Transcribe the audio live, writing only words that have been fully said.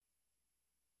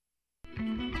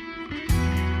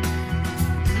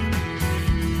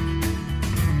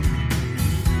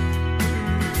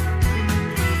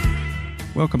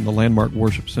Welcome to Landmark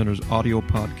Worship Center's audio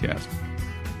podcast.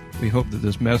 We hope that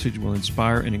this message will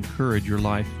inspire and encourage your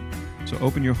life. So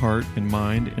open your heart and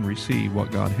mind and receive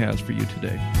what God has for you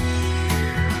today.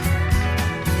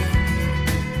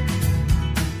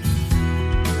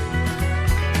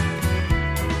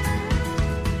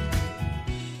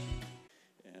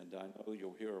 And I know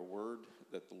you'll hear a word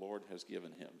that the Lord has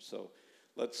given him. So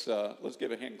let's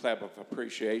give a hand clap of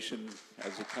appreciation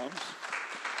as he comes.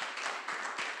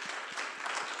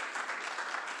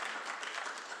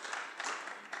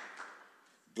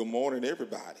 Good morning,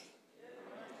 everybody.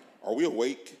 Are we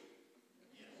awake?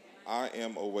 I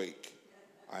am awake.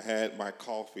 I had my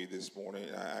coffee this morning,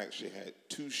 and I actually had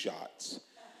 2 shots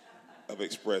of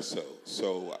espresso.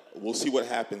 So we'll see what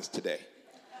happens today.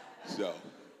 So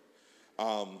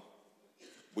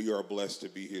we are blessed to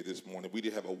be here this morning. We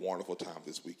did have a wonderful time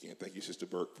this weekend. Thank you, Sister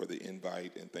Burke, for the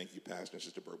invite, and thank you, Pastor and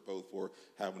Sister Burke, both for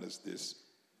having us this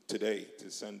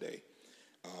Sunday.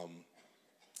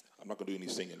 I'm not going to do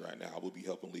any singing right now. I will be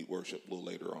helping lead worship a little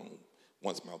later on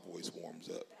once my voice warms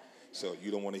up. So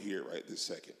you don't want to hear it right this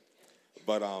second.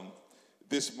 But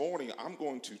this morning, I'm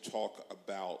going to talk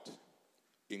about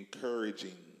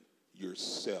encouraging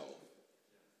yourself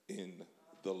in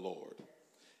the Lord.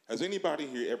 Has anybody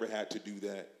here ever had to do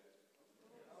that?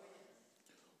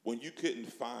 When you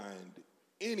couldn't find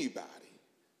anybody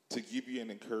to give you an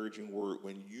encouraging word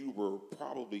when you were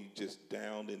probably just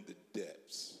down in the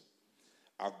depths.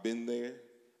 I've been there.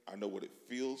 I know what it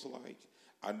feels like.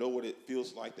 I know what it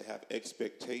feels like to have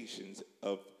expectations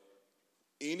of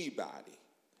anybody,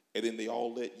 and then they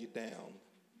all let you down,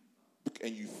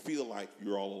 and you feel like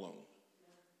you're all alone.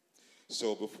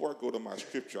 So before I go to my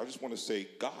scripture, I just want to say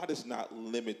God is not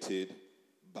limited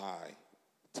by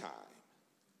time.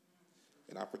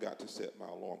 And I forgot to set my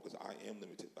alarm because I am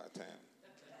limited by time.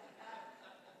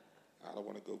 I don't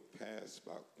want to go past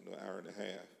about an hour and a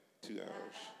half, 2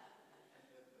 hours.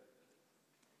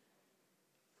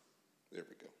 There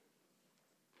we go.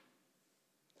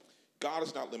 God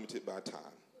is not limited by time.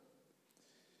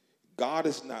 God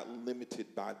is not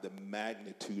limited by the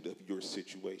magnitude of your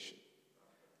situation.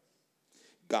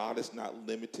 God is not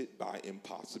limited by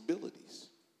impossibilities.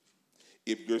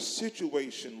 If your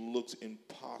situation looks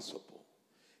impossible,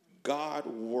 God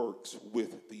works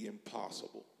with the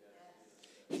impossible.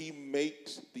 He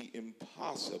makes the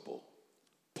impossible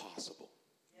possible.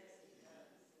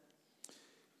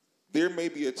 There may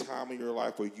be a time in your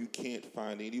life where you can't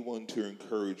find anyone to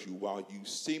encourage you while you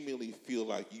seemingly feel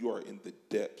like you are in the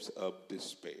depths of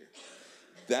despair.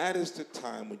 That is the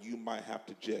time when you might have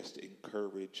to just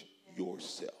encourage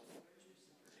yourself.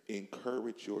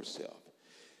 Encourage yourself.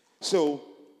 So,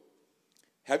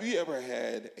 have you ever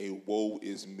had a woe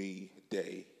is me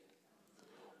day?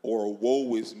 Or a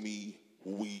woe is me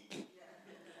week?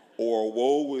 Or a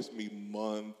woe is me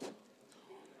month?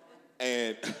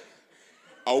 And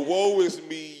a woe is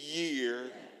me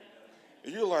year,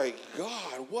 and you're like,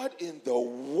 God, what in the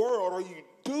world are you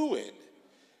doing?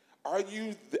 Are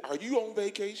you on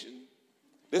vacation?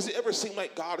 Does it ever seem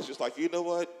like God is just like, you know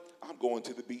what? I'm going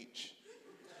to the beach.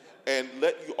 And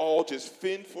let you all just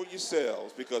fend for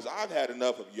yourselves because I've had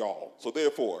enough of y'all. So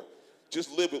therefore,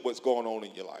 just live with what's going on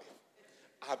in your life.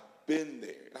 I've been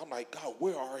there. And I'm like, God,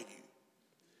 where are you?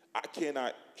 I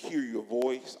cannot hear your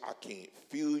voice. I can't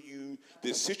feel you.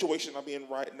 This situation I'm in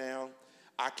right now,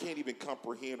 I can't even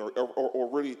comprehend or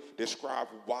really describe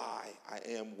why I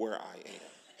am where I am.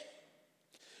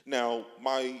 Now,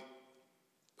 I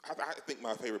think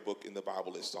my favorite book in the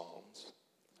Bible is Psalms.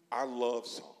 I love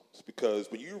Psalms because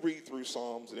when you read through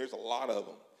Psalms, and there's a lot of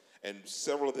them, and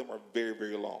several of them are very,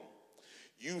 very long,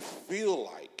 you feel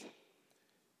like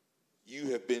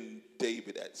you have been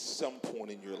David at some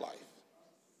point in your life.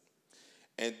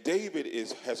 And David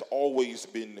has always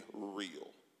been real.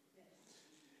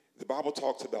 The Bible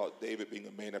talks about David being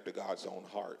a man after God's own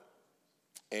heart.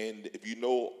 And if you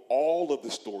know all of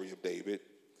the story of David,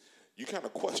 you kind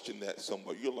of question that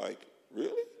somewhat. You're like,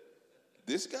 really?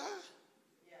 This guy?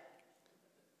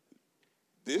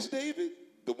 This David?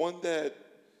 The one that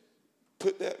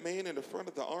put that man in the front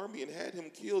of the army and had him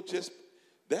killed, just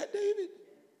that David?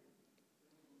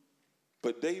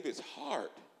 But David's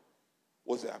heart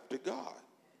was after God.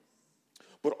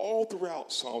 But all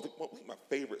throughout Psalms, I think my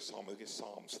favorite psalm is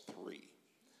Psalms 3.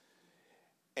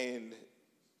 And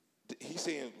he's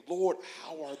saying, Lord,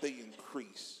 how are they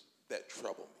increased that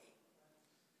trouble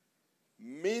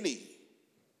me? Many,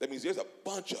 that means there's a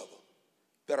bunch of them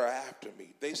that are after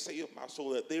me. They say of my soul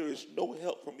that there is no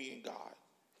help for me in God.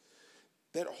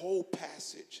 That whole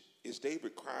passage is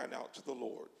David crying out to the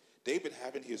Lord. David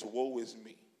having his woe is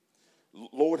me.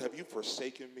 Lord, have you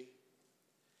forsaken me?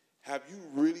 Have you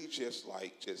really just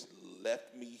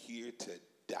left me here to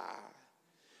die?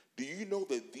 Do you know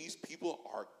that these people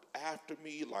are after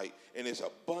me? And there's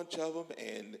a bunch of them,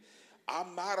 and I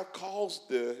might have caused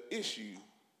the issue,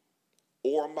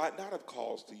 or I might not have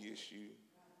caused the issue,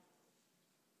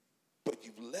 but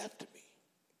you've left me.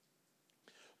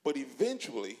 But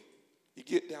eventually, you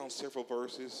get down several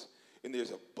verses, and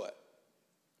there's a but.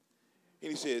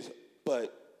 And he says,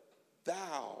 but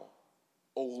thou,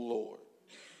 O Lord,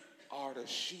 art a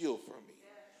shield for me,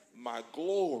 my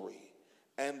glory,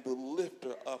 and the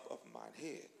lifter up of mine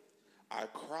head. I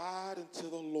cried unto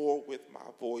the Lord with my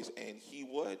voice, and he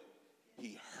what?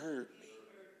 He heard me.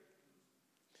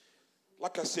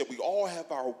 Like I said, we all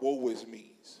have our woe is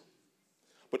me's.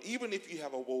 But even if you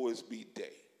have a woe is me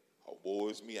day, a woe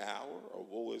is me hour, a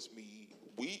woe is me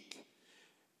week,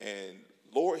 and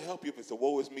Lord help you if it's a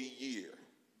woe is me year.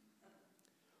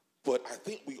 But I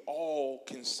think we all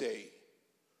can say,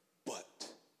 but.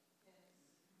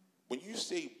 When you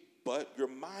say but, your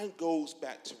mind goes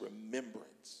back to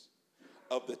remembrance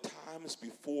of the times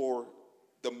before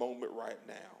the moment right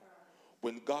now,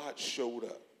 when God showed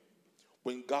up,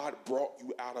 when God brought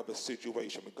you out of a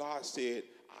situation, when God said,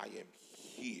 I am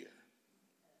here.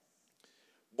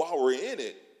 While we're in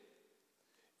it,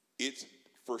 it's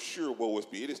for sure woe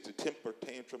is me. It is the temper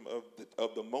tantrum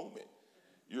of the moment.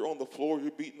 You're on the floor,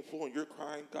 you're beating the floor, and you're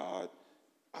crying, God,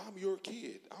 I'm your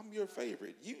kid. I'm your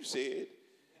favorite. You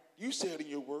said in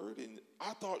your word, and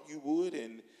I thought you would,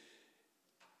 and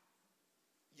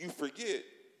you forget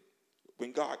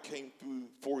when God came through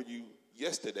for you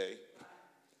yesterday,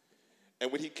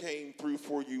 and when he came through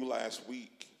for you last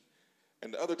week,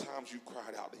 and the other times you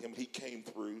cried out to him, and he came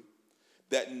through.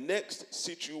 That next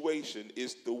situation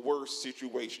is the worst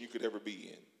situation you could ever be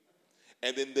in.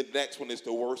 And then the next one is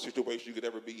the worst situation you could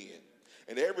ever be in.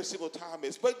 And every single time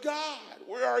it's, but God,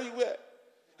 where are you at?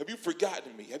 Have you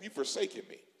forgotten me? Have you forsaken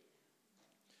me?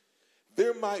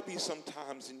 There might be some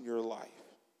times in your life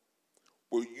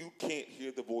where you can't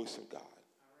hear the voice of God.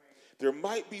 There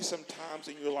might be some times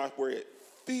in your life where it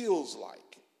feels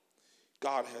like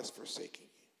God has forsaken you.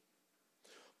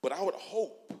 But I would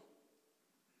hope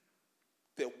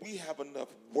that we have enough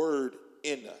word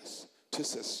in us to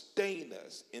sustain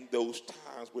us in those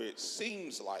times where it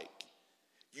seems like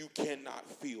you cannot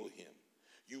feel him.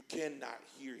 You cannot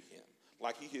hear him.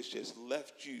 Like he has just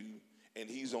left you and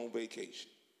he's on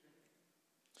vacation.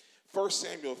 1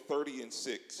 Samuel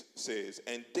 30:6 says,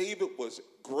 and David was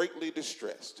greatly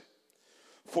distressed,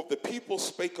 for the people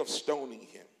spake of stoning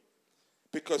him,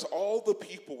 because all the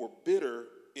people were bitter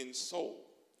in soul,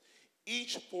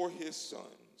 each for his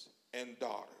sons and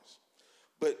daughters.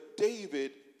 But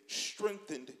David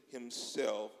strengthened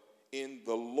himself in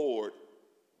the Lord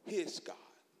his God.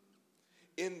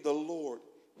 In the Lord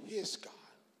his God.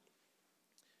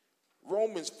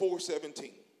 Romans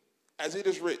 4:17, as it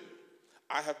is written,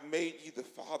 I have made you the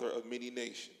father of many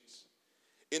nations,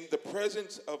 in the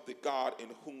presence of the God in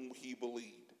whom he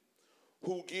believed,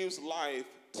 who gives life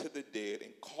to the dead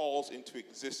and calls into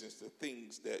existence the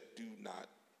things that do not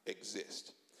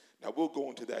exist. Now, we'll go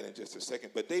into that in just a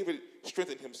second, but David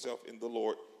strengthened himself in the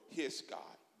Lord, his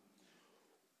God.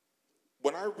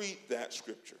 When I read that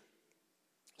scripture,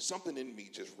 something in me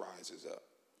just rises up.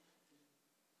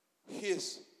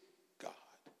 His God,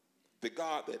 the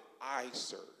God that I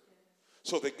serve.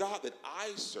 So the God that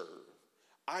I serve,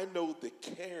 I know the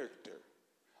character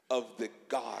of the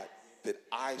God that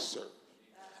I serve.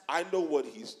 I know what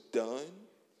he's done.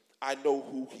 I know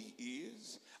who he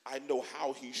is. I know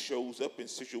how he shows up in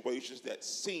situations that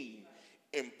seem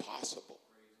impossible.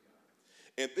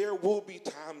 And there will be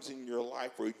times in your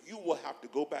life where you will have to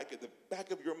go back at the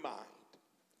back of your mind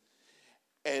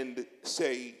and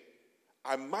say,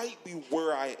 I might be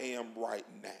where I am right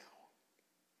now.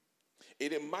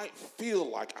 And it might feel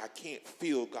like I can't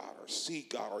feel God or see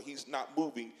God or he's not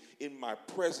moving in my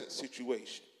present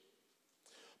situation.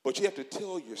 But you have to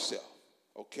tell yourself,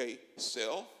 okay,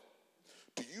 self,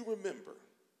 do you remember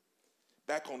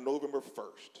back on November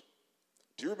 1st?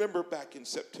 Do you remember back in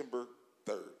September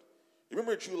 3rd? You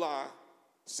remember July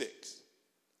 6th?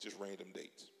 Just random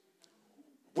dates.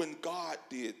 When God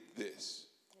did this,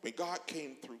 when God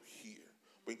came through here,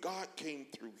 when God came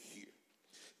through here,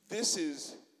 this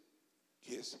is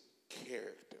his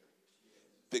character.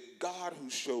 The God who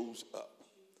shows up.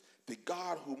 The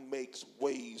God who makes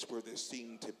ways where there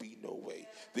seem to be no way.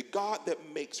 The God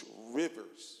that makes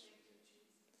rivers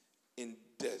in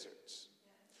deserts.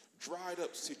 Dried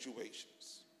up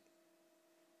situations.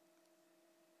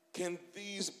 Can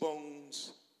these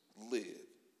bones live?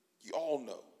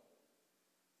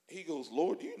 goes,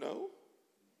 Lord, you know.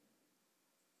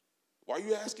 Why are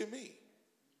you asking me?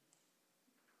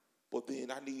 Well,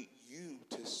 then I need you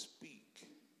to speak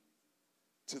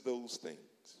to those things.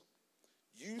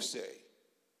 You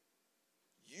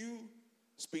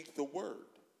speak the word.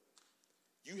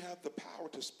 You have the power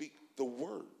to speak the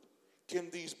word. Can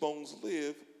these bones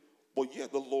live? Well, yeah,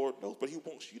 the Lord knows, but he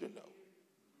wants you to know.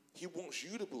 He wants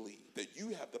you to believe that you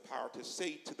have the power to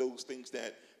say to those things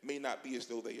that may not be as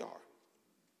though they are.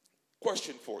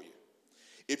 Question for you.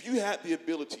 If you had the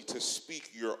ability to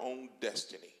speak your own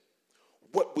destiny,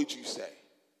 what would you say?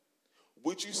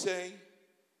 Would you say,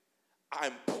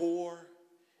 I'm poor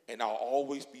and I'll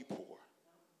always be poor?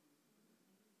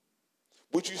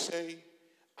 Would you say,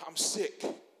 I'm sick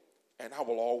and I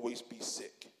will always be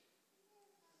sick?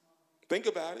 Think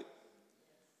about it.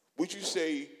 Would you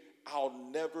say, I'll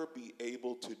never be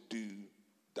able to do ...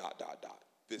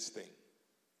 this thing?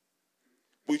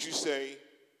 Would you say,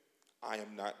 I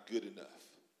am not good enough?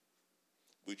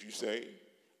 Would you say,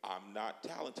 I'm not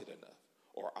talented enough,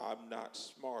 or I'm not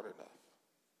smart enough?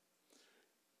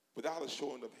 Without a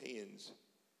showing of hands,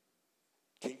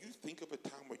 can you think of a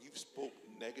time where you've spoke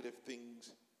negative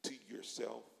things to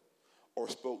yourself or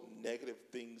spoke negative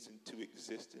things into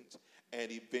existence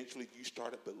and eventually you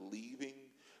started believing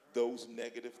those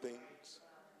negative things?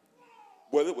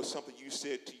 Whether it was something you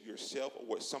said to yourself or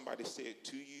what somebody said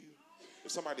to you,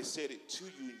 if somebody said it to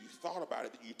you and you thought about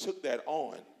it, then you took that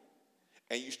on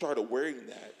and you started wearing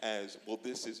that as, well,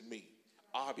 this is me,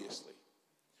 obviously.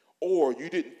 Or you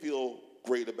didn't feel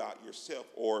great about yourself,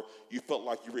 or you felt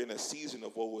like you were in a season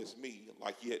of woe is me,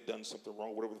 like you had done something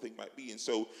wrong, whatever the thing might be. And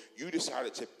so you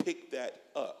decided to pick that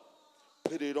up,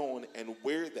 put it on, and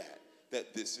wear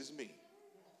that this is me.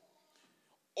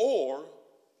 Or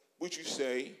would you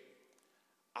say,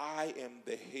 I am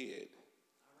the head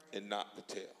and not the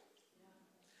tail?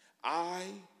 I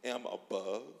am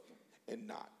above and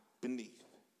not beneath.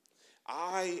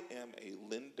 I am a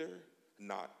lender,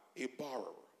 not a borrower.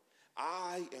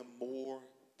 I am more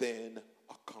than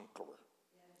a conqueror.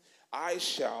 I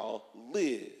shall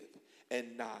live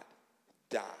and not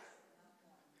die.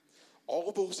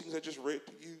 All those things I just read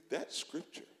to you, that's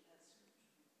scripture.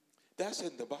 That's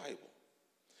in the Bible.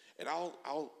 And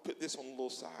I'll put this on a little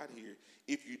side here.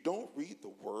 If you don't read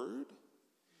the word,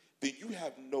 then you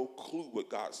have no clue what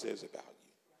God says about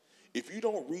you. If you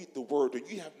don't read the word, then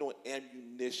you have no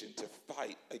ammunition to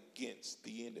fight against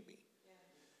the enemy.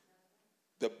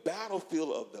 The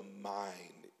battlefield of the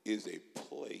mind is a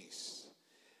place.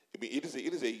 I mean, it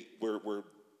is a where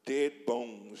dead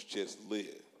bones just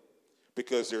live,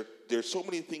 because there's so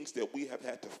many things that we have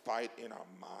had to fight in our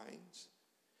minds,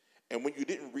 and when you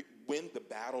didn't win the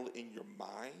battle in your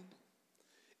mind,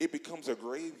 it becomes a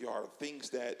graveyard of things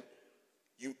that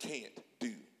you can't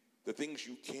do, the things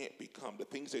you can't become, the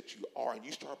things that you are, and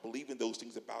you start believing those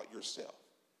things about yourself.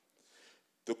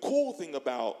 The cool thing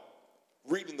about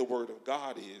reading the word of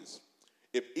God is,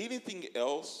 if anything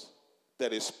else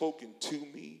that is spoken to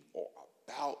me or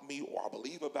about me or I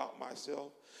believe about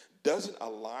myself doesn't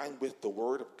align with the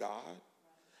word of God,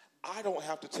 I don't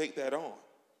have to take that on.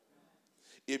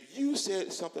 If you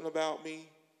said something about me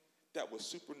that was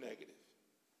super negative,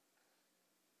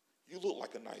 you look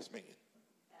like a nice man.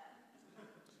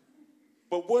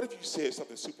 But what if you said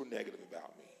something super negative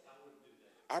about me?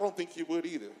 I don't think you would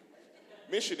either.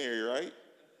 Missionary, right?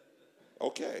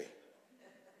 Okay.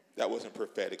 That wasn't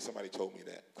prophetic. Somebody told me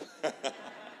that.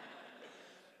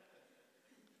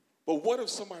 But what if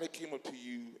somebody came up to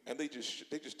you and they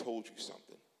just told you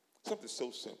something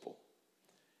so simple?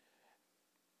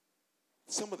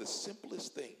 Some of the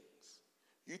simplest things,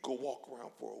 you could walk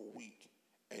around for a week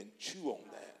and chew on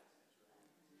that.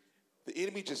 The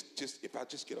enemy just if I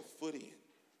just get a foot in,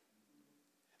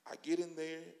 I get in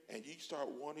there and you start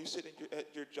wondering, you sit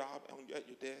at your job, at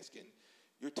your desk, and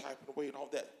you're typing away, and all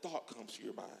that thought comes to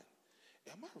your mind.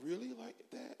 Am I really like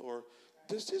that? Or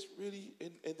does this really,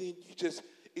 and then it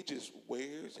just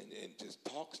wears and just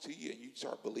talks to you, and you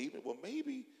start believing, well,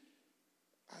 maybe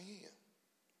I am.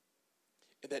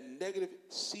 And that negative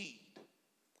seed.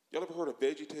 Y'all ever heard of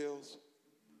VeggieTales?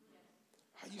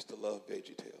 I used to love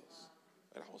VeggieTales,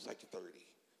 and I was like 30.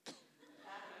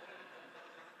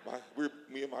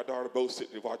 Me and my daughter both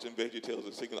sitting there watching VeggieTales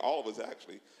and singing, all of us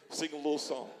actually, singing little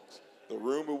songs. The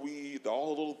rumor weed,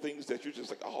 all the little things that you're just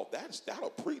like, oh, that'll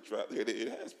preach right there.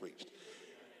 It has preached.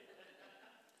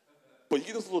 But you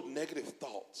get those little negative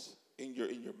thoughts in your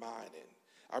mind. And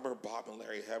I remember Bob and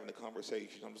Larry having a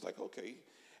conversation. I'm just like, okay.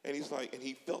 And he's like, and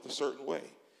he felt a certain way.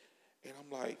 And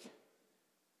I'm like,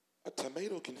 a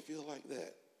tomato can feel like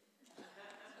that.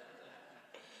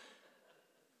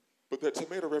 But that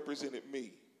tomato represented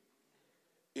me.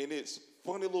 in its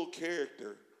funny little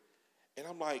character. And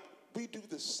I'm like, we do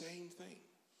the same thing.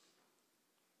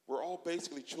 We're all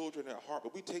basically children at heart,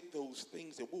 but we take those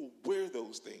things and we'll wear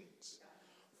those things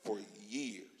for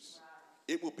years.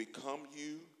 It will become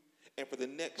you, and for the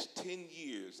next 10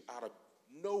 years, out of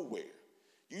nowhere,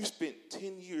 you spent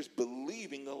 10 years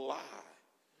believing a lie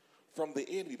from the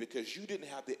enemy because you didn't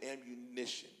have the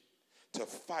ammunition to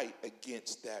fight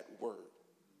against that word.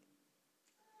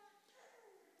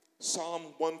 Psalm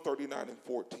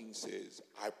 139:14 says,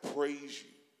 I praise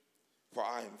you, for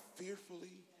I am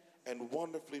fearfully and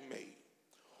wonderfully made.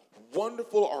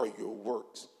 Wonderful are your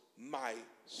works. My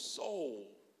soul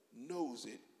knows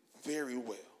it very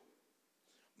well.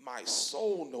 My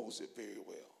soul knows it very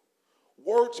well.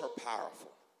 Words are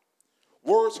powerful.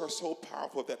 Words are so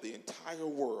powerful that the entire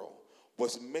world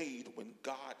was made when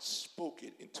God spoke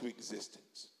it into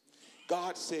existence.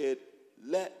 God said,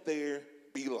 let there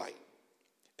be light.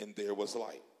 And there was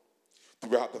light.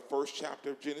 Throughout the first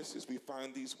chapter of Genesis, we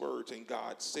find these words, and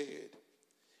God said,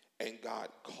 and God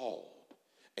called,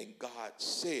 and God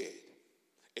said,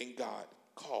 and God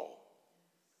called.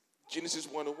 Genesis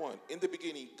 1:1, in the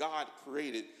beginning, God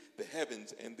created the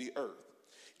heavens and the earth.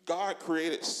 God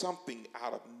created something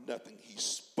out of nothing. He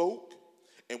spoke,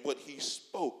 and what he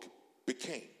spoke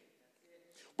became.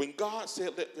 When God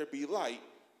said, let there be light,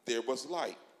 there was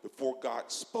light. Before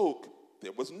God spoke,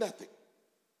 there was nothing.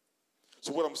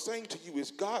 So what I'm saying to you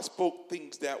is God spoke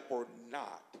things that were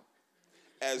not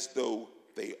as though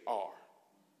they are.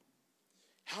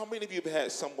 How many of you have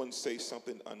had someone say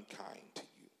something unkind to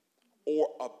you or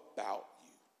about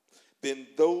you? Then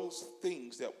those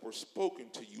things that were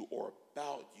spoken to you or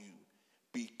about you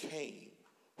became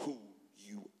who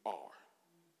you are.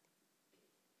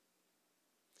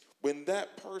 When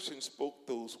that person spoke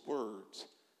those words,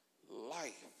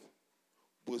 life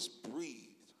was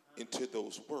breathed into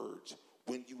those words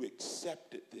when you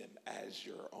accepted them as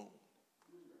your own.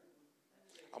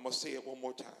 I'm going to say it one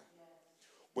more time.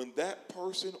 When that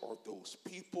person or those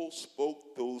people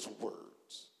spoke those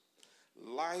words,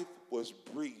 life was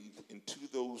breathed into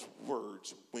those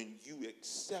words when you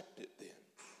accepted them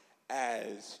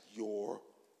as your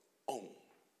own.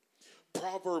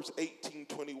 Proverbs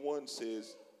 18:21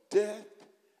 says, death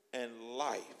and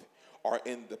life are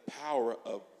in the power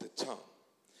of the tongue,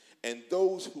 and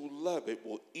those who love it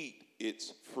will eat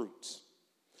its fruits.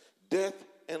 Death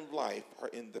and life are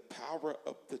in the power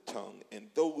of the tongue, and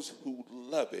those who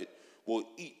love it will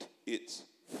eat its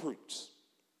fruits.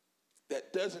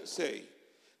 That doesn't say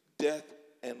death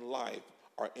and life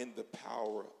are in the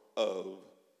power of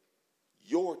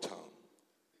your tongue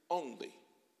only,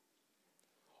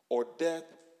 or death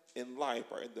and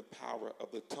life are in the power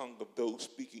of the tongue of those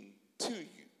speaking to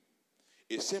you.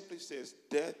 It simply says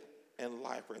death and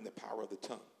life are in the power of the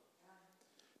tongue.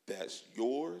 That's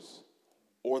yours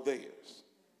or theirs.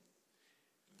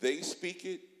 They speak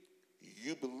it,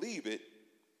 you believe it,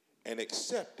 and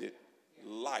accept it,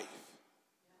 life.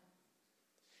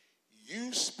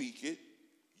 You speak it,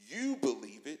 you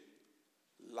believe it,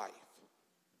 life.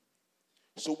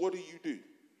 So what do?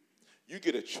 You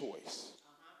get a choice.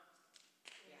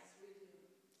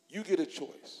 You get a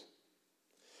choice.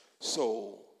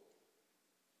 So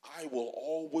I will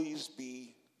always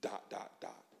be ...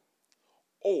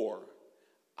 Or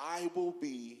I will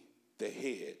be the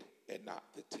head and not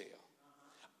the tail.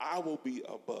 I will be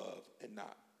above and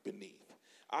not beneath.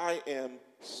 I am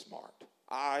smart.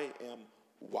 I am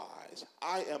wise.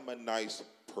 I am a nice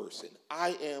person.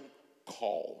 I am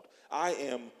called. I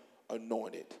am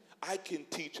anointed. I can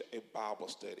teach a Bible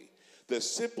study. The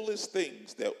simplest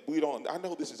things that we don't, I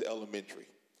know this is elementary,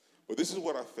 but this is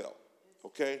what I felt,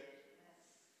 okay?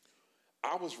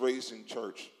 I was raised in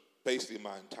church basically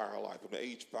my entire life, from the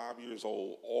age 5 years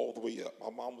old all the way up.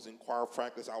 My mom was in choir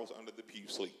practice. I was under the pew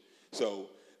sleep. So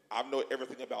I know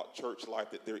everything about church life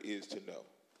that there is to know.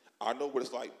 I know what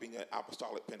it's like being an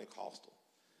apostolic Pentecostal.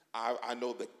 I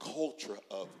know the culture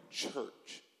of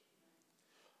church.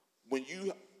 When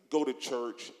you go to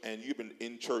church and you've been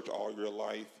in church all your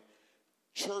life,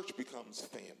 church becomes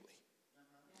family.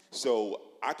 So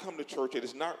I come to church and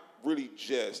it's not really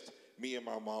just me and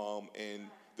my mom and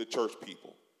the church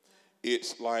people.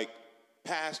 It's like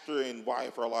pastor and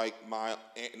wife are like my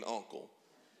aunt and uncle.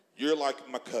 You're like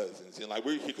my cousins. And like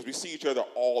we're here because we see each other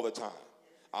all the time.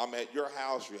 I'm at your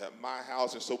house, you're at my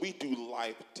house. And so we do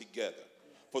life together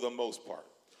for the most part.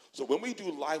 So when we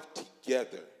do life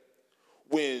together,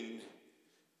 when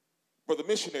Brother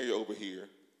Missionary over here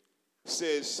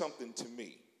says something to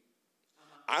me,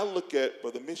 I look at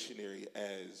Brother Missionary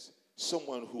as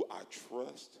someone who I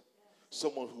trust,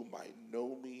 someone who might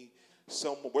know me,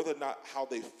 someone, whether or not how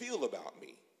they feel about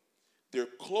me, they're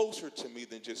closer to me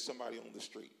than just somebody on the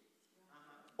street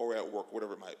or at work,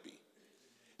 whatever it might be.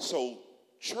 So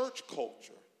church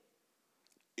culture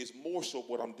is more so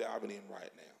what I'm diving in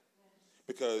right now.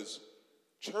 Because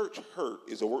church hurt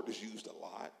is a word that's used a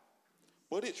lot,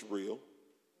 but it's real.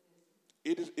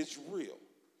 It's real.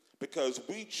 Because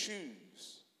we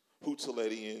choose who to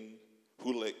let in,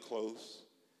 who to let close.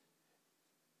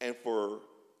 And for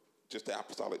just the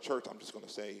apostolic church, I'm just going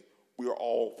to say, we are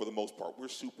all, for the most part, we're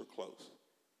super close.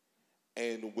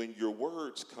 And when your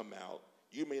words come out,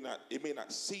 it may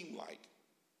not seem like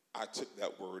I took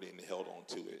that word and held on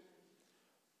to it.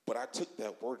 But I took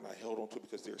that word and I held on to it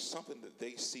because there's something that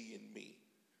they see in me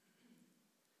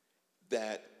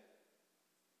that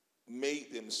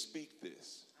made them speak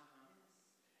this.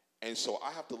 And so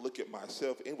I have to look at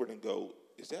myself inward and go,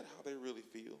 is that how they really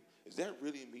feel? Is that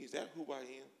really me? Is that who I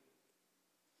am?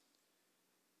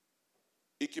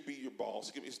 It could be your boss.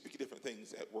 It could be speaking different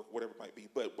things at work, whatever it might be.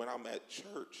 But when I'm at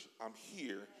church, I'm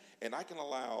here, and I can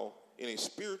allow in a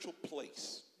spiritual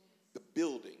place, the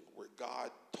building where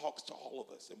God talks to all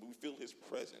of us and we feel his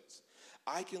presence,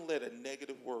 I can let a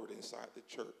negative word inside the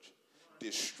church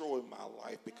destroy my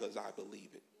life because I believe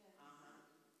it.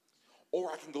 Or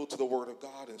I can go to the word of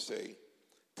God and say,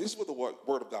 this is what the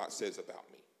word of God says about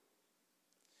me.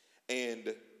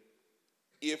 And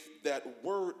if that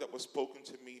word that was spoken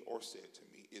to me or said to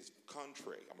me is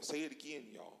contrary, I'm going to say it again,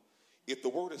 y'all. If the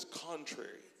word is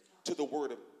contrary to the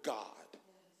word of God,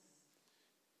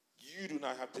 you do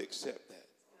not have to accept that.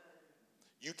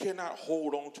 You cannot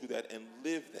hold on to that and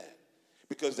live that,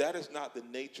 because that is not the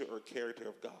nature or character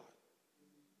of God.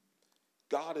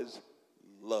 God is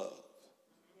love.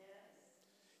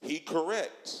 He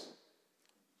corrects,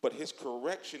 but his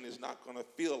correction is not going to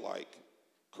feel like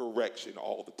correction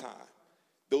all the time.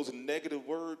 Those negative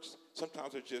words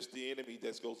sometimes are just the enemy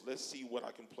that goes, let's see what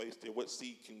I can place there, what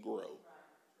seed can grow.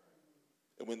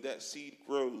 And when that seed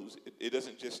grows, it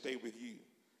doesn't just stay with you.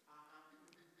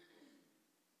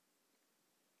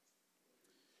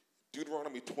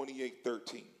 Deuteronomy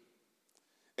 28:13.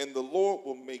 And the Lord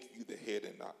will make you the head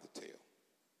and not the tail.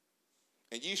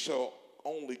 And ye shall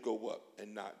only go up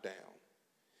and not down,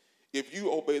 if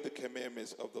you obey the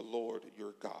commandments of the Lord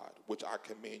your God, which I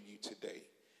command you today.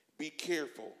 Be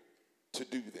careful to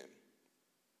do them.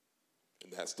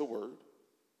 And that's the word.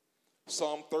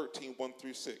 Psalm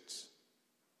 13:1-6.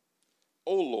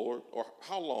 O Lord, or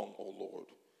how long, O Lord,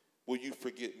 will you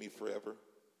forget me forever?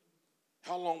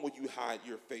 How long will you hide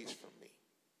your face from me?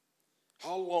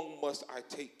 How long must I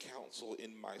take counsel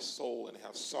in my soul and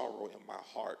have sorrow in my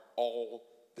heart all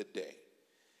the day?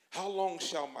 How long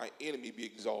shall my enemy be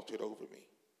exalted over me?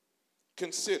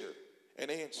 Consider and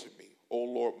answer me, O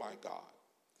Lord my God.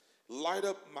 Light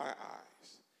up my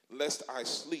eyes, lest I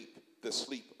sleep the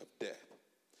sleep of death,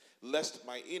 lest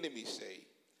my enemy say,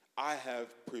 I have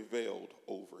prevailed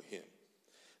over him,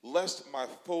 lest my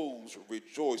foes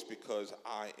rejoice because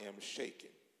I am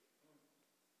shaken.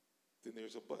 Then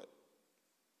there's a but.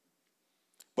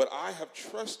 But I have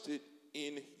trusted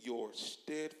in your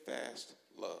steadfast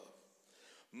love.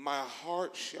 My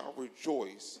heart shall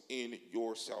rejoice in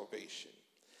your salvation.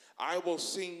 I will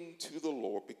sing to the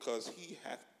Lord because he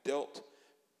hath dealt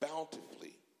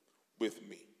bountifully with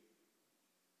me.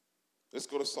 Let's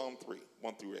go to Psalm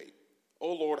 3:1-8.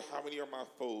 O Lord, how many are my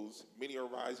foes? Many are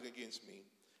rising against me.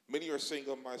 Many are saying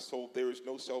of my soul, there is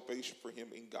no salvation for him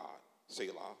in God.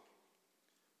 Selah.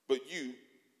 But you,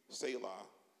 Selah,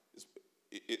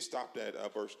 it stopped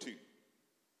at verse 2.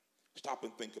 Stop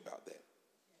and think about that.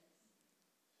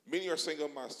 Many are saying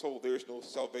of my soul, there is no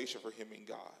salvation for him in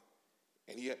God.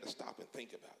 And he had to stop and think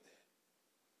about that.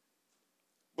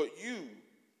 But you,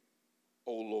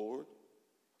 O Lord,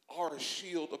 are a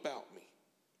shield about me,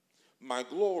 my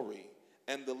glory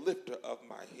and the lifter of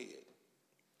my head.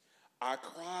 I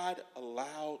cried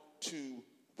aloud to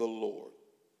the Lord.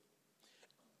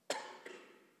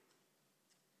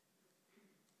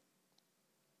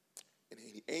 And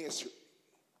he answered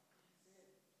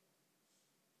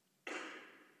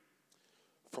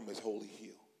from his holy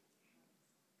hill.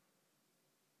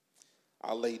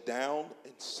 I lay down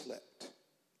and slept.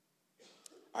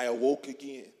 I awoke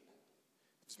again.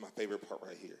 This is my favorite part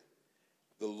right here.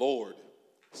 The Lord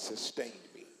sustained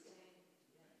me.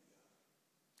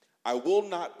 I will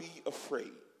not be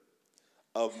afraid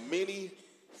of many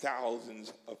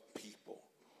thousands of people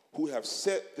who have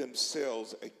set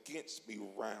themselves against me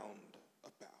round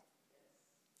about.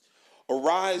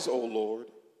 Arise, O Lord,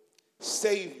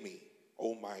 save me,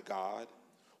 O my God,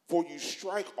 for you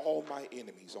strike all my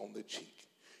enemies on the cheek.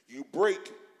 You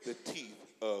break the teeth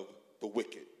of the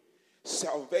wicked.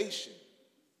 Salvation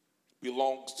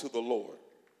belongs to the Lord.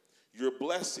 Your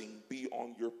blessing be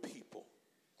on your people.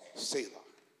 Selah.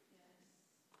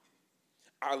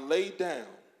 I lay down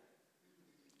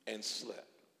and slept.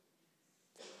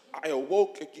 I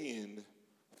awoke again,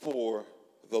 for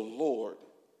the Lord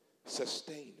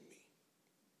sustained me.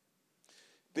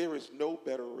 There is no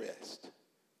better rest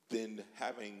than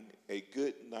having a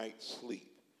good night's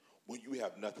sleep when you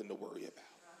have nothing to worry about.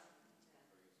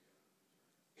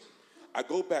 I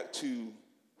go back to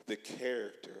the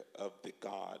character of the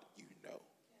God you know.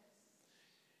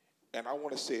 And I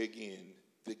want to say again,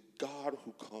 the God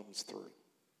who comes through.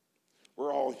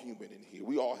 We're all human in here.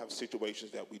 We all have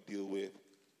situations that we deal with.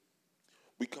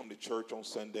 We come to church on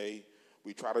Sunday.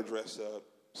 We try to dress up,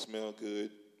 smell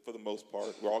good for the most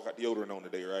part. We all got deodorant on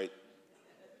today, right?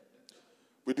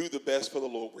 We do the best for the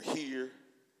Lord. We're here.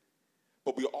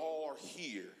 But we all are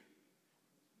here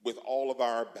with all of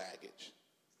our baggage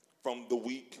from the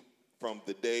week, from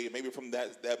the day, maybe from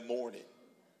that morning.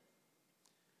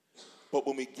 But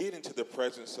when we get into the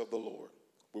presence of the Lord,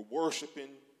 we're worshiping.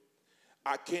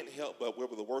 I can't help but,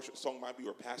 whether the worship song might be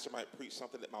or pastor might preach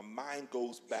something, that my mind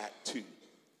goes back to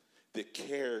the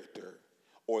character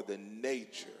or the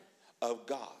nature of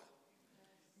God.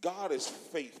 God is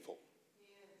faithful.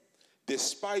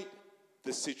 Despite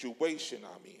the situation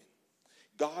I'm in,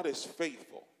 God is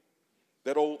faithful.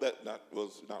 That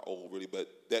not old really, but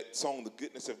that song, The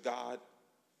Goodness of God.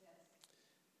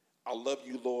 I love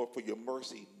you, Lord, for your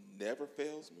mercy never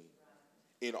fails me.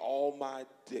 In all my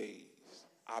days,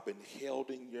 I've been held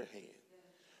in your hand.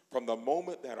 From the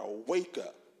moment that I wake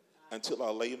up until I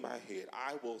lay my head,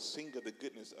 I will sing of the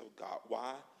goodness of God.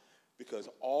 Why? Because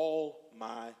all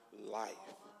my life,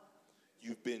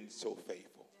 you've been so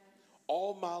faithful.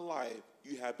 All my life,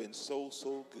 you have been so,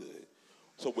 so good.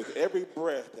 So with every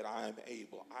breath that I am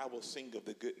able, I will sing of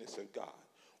the goodness of God.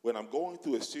 When I'm going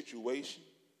through a situation,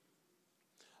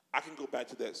 I can go back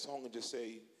to that song and just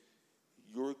say,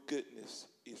 your goodness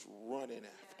is running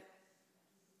after.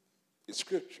 It's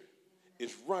scripture.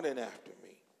 It's running after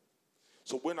me.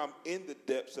 So when I'm in the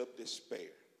depths of despair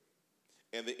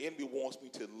and the enemy wants me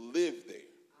to live there,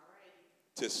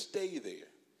 to stay there,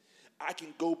 I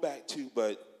can go back to,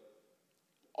 but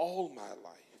all my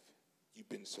life, you've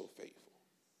been so faithful.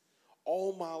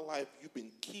 All my life, you've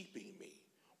been keeping me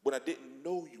when I didn't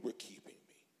know you were keeping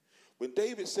me. When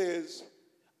David says,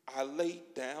 I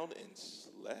laid down and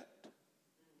slept,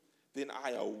 then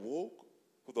I awoke,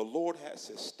 for the Lord has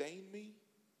sustained me.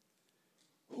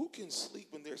 Who can sleep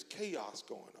when there's chaos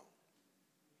going on?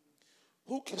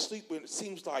 Who can sleep when it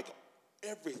seems like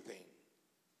everything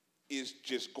is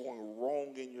just going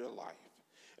wrong in your life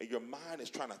and your mind is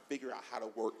trying to figure out how to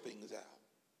work things out?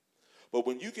 But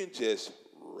when you can just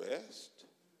rest,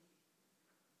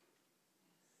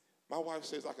 my wife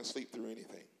says I can sleep through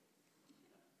anything.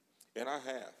 And I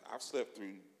have. I've slept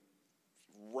through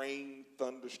rain,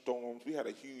 thunderstorms. We had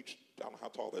a huge, I don't know how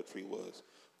tall that tree was,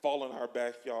 fall in our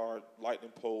backyard,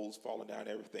 lightning poles falling down,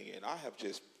 everything. And I have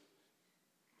just,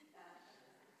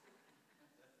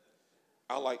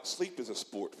 sleep is a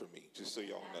sport for me, just so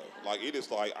y'all know. Like, it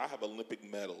is like I have Olympic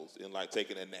medals in, like,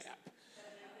 taking a nap.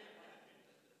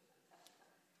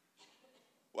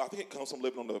 Well, I think it comes from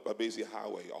living on a busy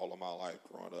highway all of my life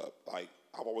growing up. Like,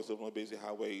 I've always lived on a busy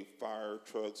highway, fire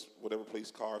trucks, whatever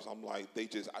police cars. I'm like,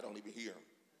 I don't even hear them.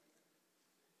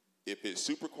 If it's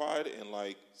super quiet and,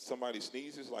 like, somebody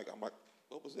sneezes, like, I'm like,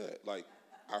 what was that? Like,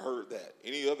 I heard that.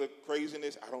 Any other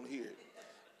craziness, I don't hear it.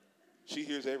 She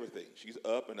hears everything. She's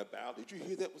up and about. Did you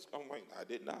hear that? I'm like, I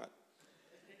did not.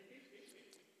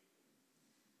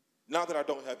 Not that I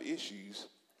don't have issues.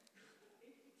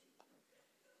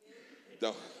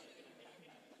 No.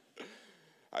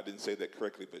 I didn't say that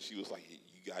correctly, but she was like,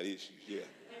 you got issues, yeah.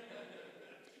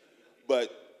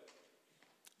 But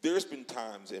there's been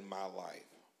times in my life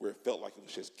where it felt like it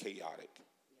was just chaotic,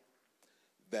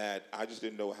 that I just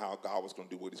didn't know how God was going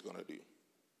to do what he's going to do.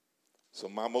 So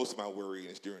most of my worrying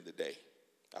is during the day.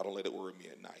 I don't let it worry me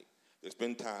at night. There's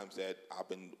been times that I've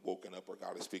been woken up where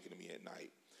God is speaking to me at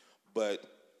night. But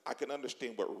I can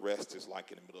understand what rest is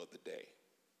like in the middle of the day,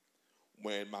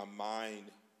 when my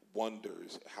mind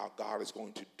wonders how God is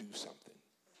going to do something.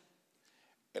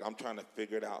 And I'm trying to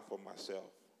figure it out for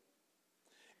myself.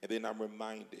 And then I'm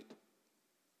reminded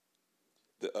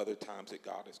the other times that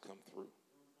God has come through.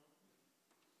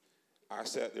 I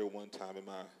sat there one time in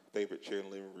my favorite chair in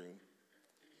the living room,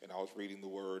 and I was reading the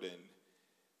word, and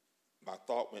my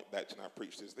thought went back to, and I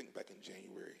preached this thing back in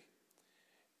January.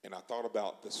 And I thought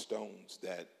about the stones,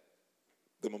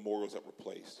 the memorials that were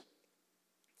placed.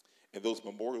 And those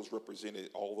memorials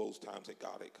represented all those times that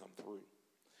God had come through.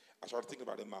 I started thinking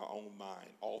about it in my own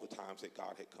mind, all the times that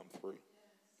God had come through.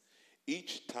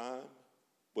 Each time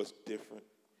was different,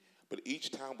 but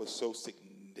each time was so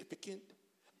significant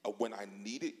of when I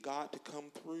needed God to come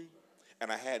through,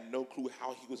 and I had no clue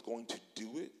how he was going to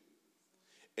do it.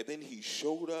 And then he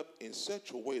showed up in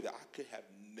such a way that I could have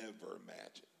never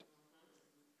imagined.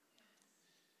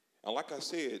 And like I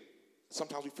said,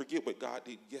 sometimes we forget what God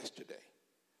did yesterday.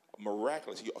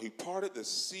 Miraculous. He parted the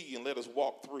sea and let us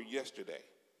walk through yesterday.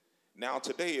 Now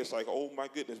today it's like, oh my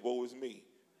goodness, woe is me.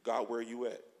 God, where are you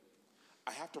at?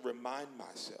 I have to remind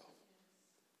myself.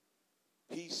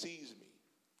 He sees me.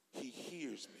 He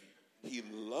hears me. He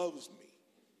loves me.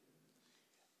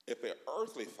 If an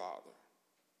earthly father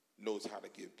knows how to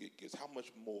give good gifts, how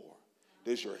much more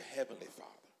does your heavenly Father?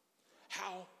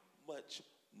 How much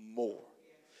more?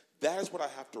 That is what I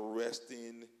have to rest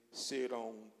in, sit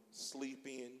on, sleep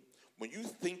in. When you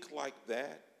think like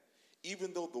that,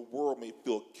 even though the world may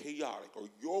feel chaotic or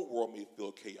your world may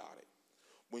feel chaotic,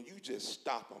 when you just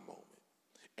stop a moment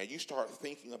and you start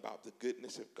thinking about the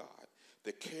goodness of God,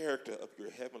 the character of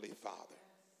your heavenly Father,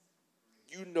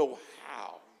 you know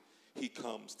how he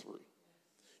comes through.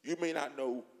 You may not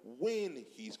know when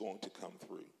he's going to come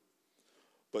through.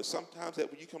 But sometimes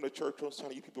that when you come to church on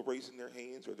Sunday, you people raising their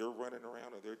hands or they're running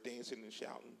around or they're dancing and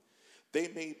shouting, they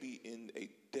may be in a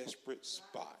desperate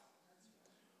spot.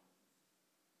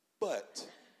 But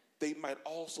they might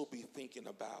also be thinking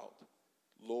about,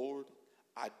 Lord,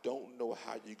 I don't know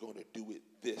how you're going to do it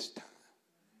this time.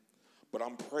 But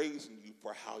I'm praising you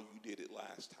for how you did it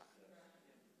last time.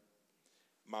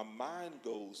 My mind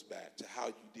goes back to how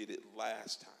you did it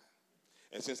last time.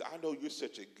 And since I know you're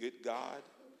such a good God,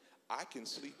 I can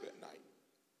sleep at night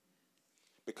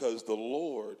because the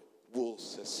Lord will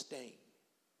sustain.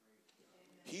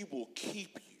 He will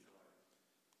keep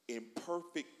you in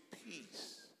perfect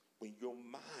peace when your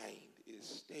mind is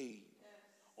stayed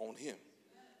on him.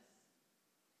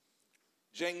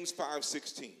 James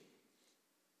 5:16.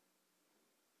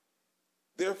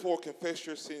 Therefore, confess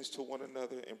your sins to one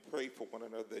another and pray for one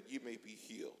another that you may be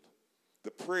healed. The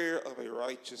prayer of a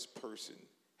righteous person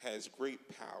has great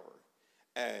power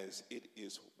as it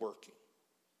is working.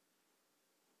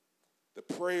 The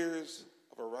prayers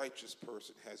of a righteous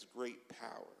person has great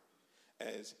power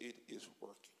as it is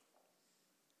working.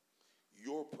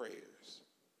 Your prayers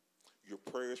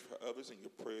for others and your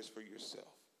prayers for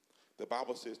yourself. The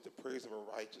Bible says the prayers of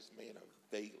a righteous man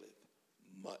availeth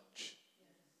much.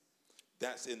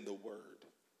 That's in the word.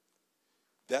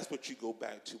 That's what you go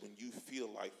back to when you feel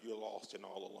like you're lost and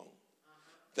all alone.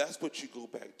 That's what you go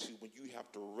back to when you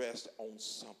have to rest on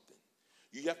something.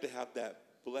 You have to have that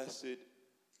blessed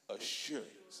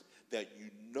assurance that you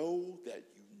know that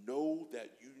you know that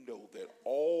you know that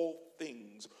all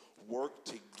things work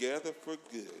together for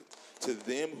good to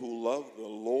them who love the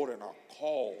Lord and are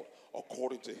called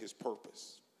according to his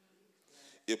purpose.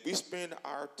 If we spend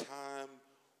our time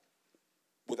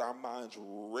with our minds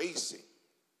racing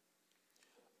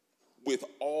with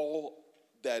all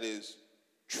that is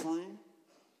true,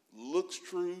 looks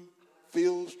true,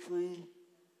 feels true,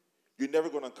 you're never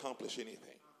going to accomplish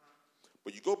anything.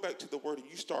 But you go back to the word and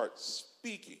you start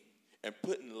speaking and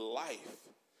putting life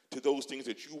to those things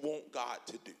that you want God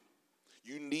to do.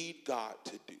 You need God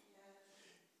to do.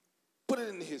 Put it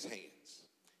in his hands.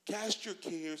 Cast your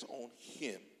cares on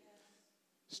him.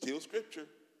 Still scripture.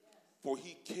 For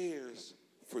he cares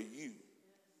for you.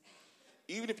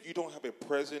 Even if you don't have a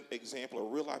present example, a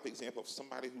real life example of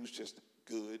somebody who's just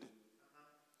good,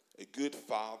 a good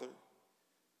father,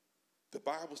 the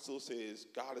Bible still says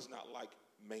God is not like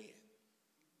man,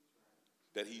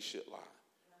 that he should lie,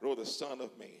 nor the son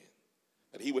of man,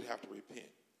 that he would have to repent.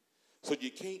 So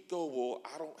you can't go, well,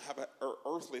 I don't have an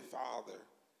earthly father,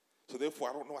 so therefore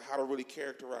I don't know how to really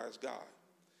characterize God.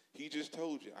 He just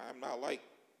told you, I'm not like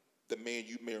the man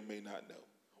you may or may not know.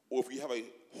 Or if you have a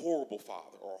horrible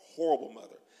father or a horrible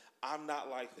mother, I'm not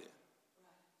like them.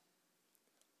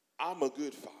 I'm a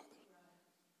good father.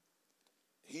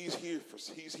 He's here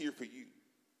for you.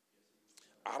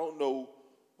 I don't know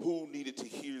who needed to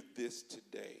hear this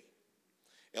today.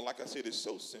 And like I said, it's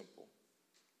so simple.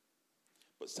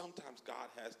 But sometimes God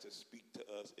has to speak to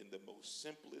us in the most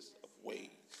simplest of ways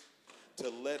to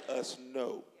let us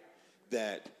know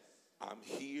that I'm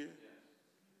here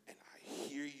and I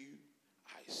hear you.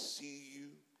 I see you,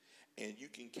 and you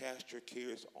can cast your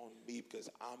cares on me because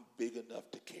I'm big enough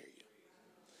to carry you.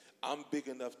 I'm big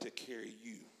enough to carry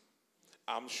you.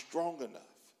 I'm strong enough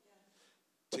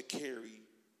to carry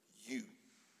you.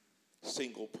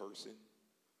 Single person,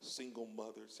 single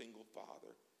mother, single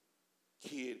father,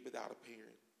 kid without a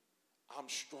parent. I'm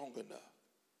strong enough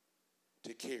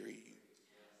to carry you.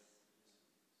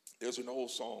 There's an old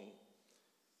song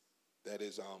that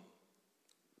is,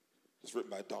 It's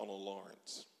written by Donald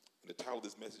Lawrence. And the title of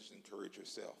this message is Encourage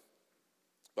Yourself.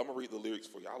 But I'm going to read the lyrics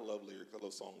for you. I love lyrics. I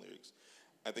love song lyrics.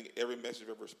 I think every message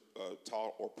I've ever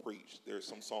taught or preached, there's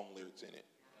some song lyrics in it.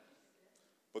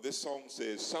 But this song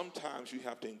says, sometimes you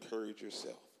have to encourage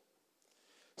yourself.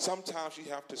 Sometimes you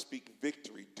have to speak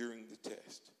victory during the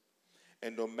test.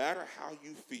 And no matter how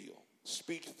you feel,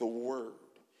 speak the word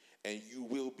and you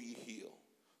will be healed.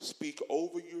 Speak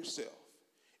over yourself.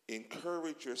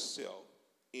 Encourage yourself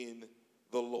in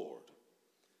the Lord.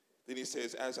 Then he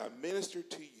says, as I minister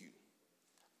to you,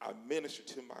 I minister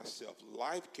to myself.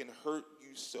 Life can hurt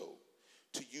you so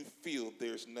till you feel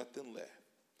there's nothing left.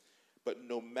 But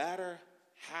no matter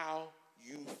how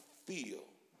you feel,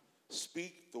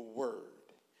 speak the word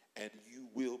and you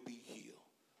will be healed.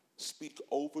 Speak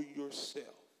over yourself.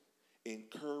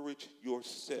 Encourage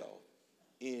yourself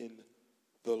in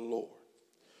the Lord.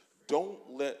 Don't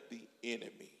let the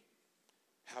enemy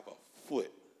have a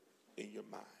foot in your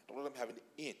mind. Don't let him have an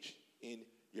inch in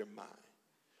your mind.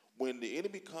 When the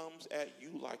enemy comes at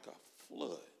you like a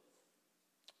flood,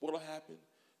 what will happen?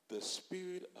 The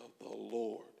Spirit of the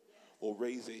Lord will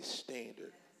raise a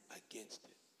standard against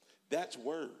it. That's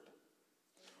word.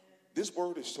 This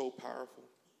word is so powerful.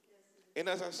 And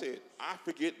as I said, I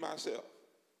forget myself.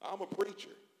 I'm a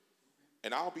preacher.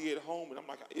 And I'll be at home and I'm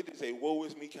like, it is a woe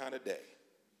is me kind of day.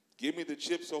 Give me the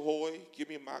Chips Ahoy, give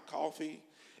me my coffee,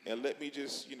 and let me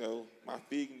just, my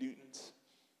Fig Newtons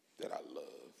that I love.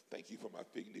 Thank you for my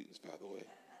Fig Newtons, by the way.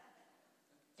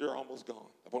 They're almost gone.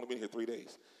 I've only been here 3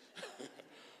 days.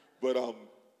 But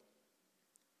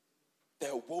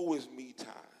that woe is me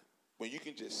time, when you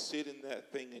can just sit in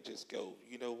that thing and just go,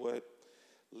 you know what?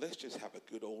 Let's just have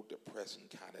a good old depressing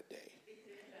kind of day.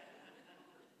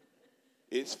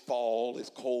 It's fall. It's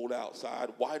cold outside.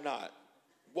 Why not?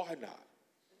 Why not?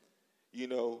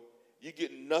 You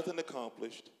get nothing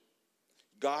accomplished.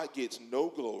 God gets no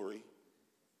glory.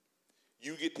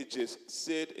 You get to just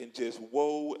sit and just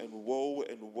woe and woe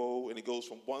and woe, and it goes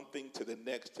from one thing to the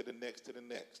next, to the next, to the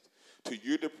next. Till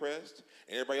you're depressed,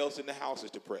 and everybody else in the house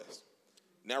is depressed.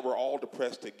 Now we're all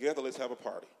depressed together. Let's have a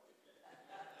party.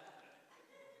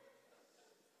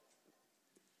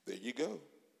 There you go.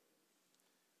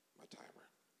 My timer.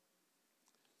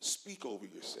 Speak over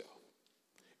yourself.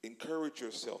 Encourage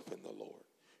yourself in the Lord.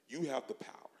 You have the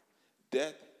power.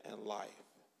 Death and life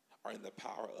are in the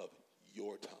power of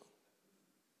your tongue.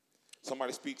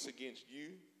 Somebody speaks against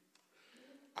you,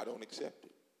 I don't accept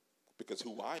it. Because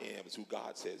who I am is who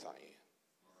God says I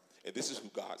am. And this is who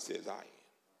God says I am.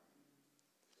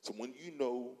 So when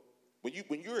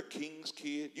you're a king's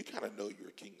kid, you kind of know you're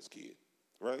a king's kid,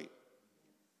 right?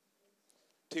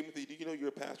 Timothy, do you know you're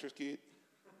a pastor's kid?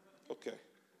 Okay.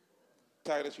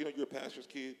 Titus, you know you're a pastor's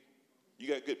kid? You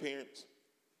got good parents?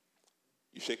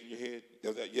 You shaking your head?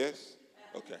 Is that yes?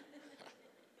 Okay.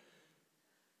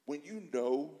 When you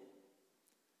know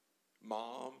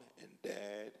mom and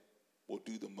dad will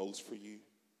do the most for you,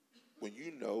 when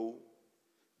you know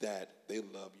that they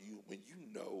love you, when you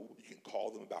know you can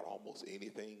call them about almost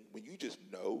anything, when you just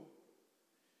know,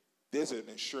 there's an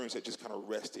assurance that just kind of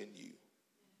rests in you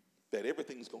that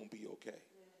everything's going to be okay.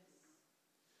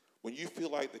 When you feel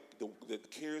like the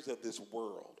cares of this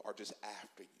world are just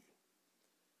after you,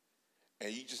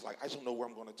 and you just like, I just don't know where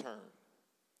I'm going to turn.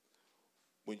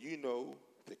 When you know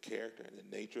the character and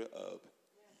the nature of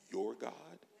your God,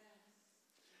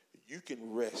 you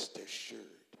can rest assured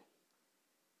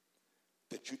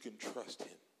that you can trust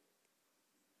him.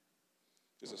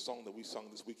 There's a song that we sung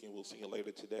this weekend, we'll sing it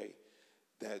later today,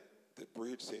 that the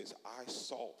bridge says, I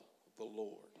sought the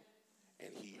Lord, and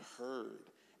he heard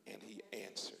and he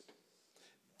answered.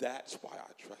 That's why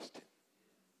I trust him.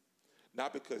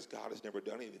 Not because God has never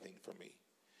done anything for me.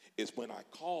 It's when I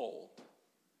called,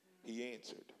 he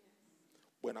answered.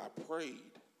 When I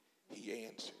prayed, he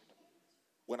answered.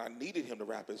 When I needed him to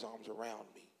wrap his arms around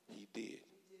me, he did.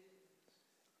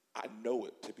 I know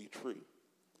it to be true.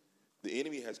 The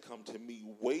enemy has come to me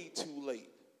way too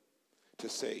late to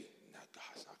say, no,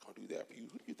 God's not going to do that for you.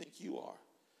 Who do you think you are?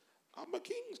 I'm a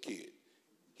king's kid.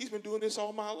 He's been doing this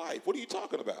all my life. What are you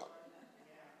talking about?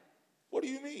 What do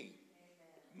you mean?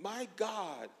 My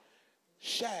God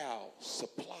shall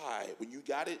supply. When you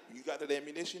got it, you got that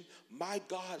ammunition, my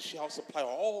God shall supply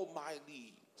all my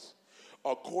needs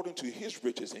according to his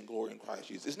riches and glory in Christ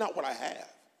Jesus. It's not what I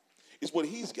have. It's what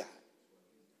he's got.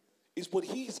 It's what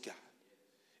he's got.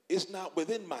 It's not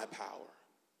within my power.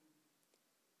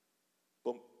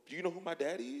 But do you know who my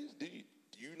daddy is? Do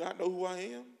you not know who I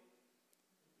am?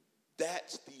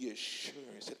 That's the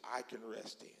assurance that I can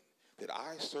rest in, that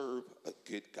I serve a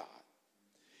good God.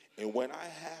 And when I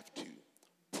have to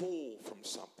pull from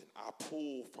something, I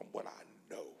pull from what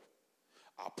I know.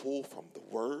 I pull from the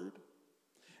word,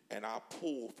 and I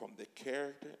pull from the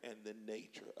character and the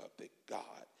nature of the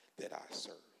God that I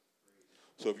serve.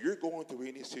 So if you're going through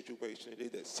any situation today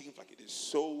that seems like it is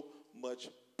so much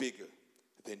bigger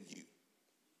than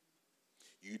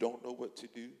you don't know what to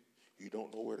do, you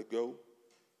don't know where to go,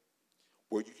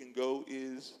 where you can go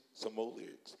is some more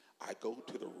lyrics. I go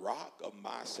to the rock of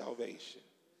my salvation.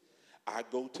 I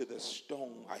go to the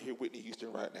stone, I hear Whitney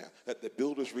Houston right now, that the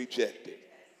builders rejected.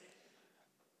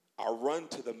 I run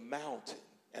to the mountain,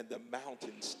 and the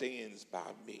mountain stands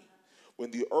by me.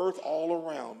 When the earth all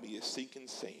around me is sinking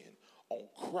sand, on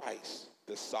Christ,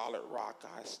 the solid rock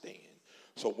I stand.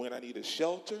 So when I need a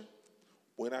shelter,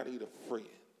 when I need a friend,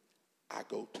 I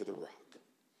go to the rock.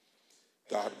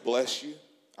 God bless you.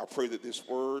 I pray that this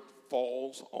word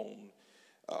falls on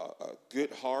a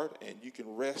good heart, and you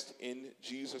can rest in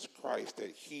Jesus Christ,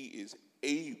 that he is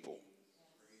able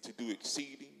to do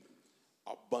exceeding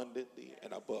abundantly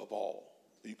and above all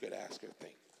you could ask or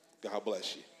think. God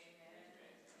bless you.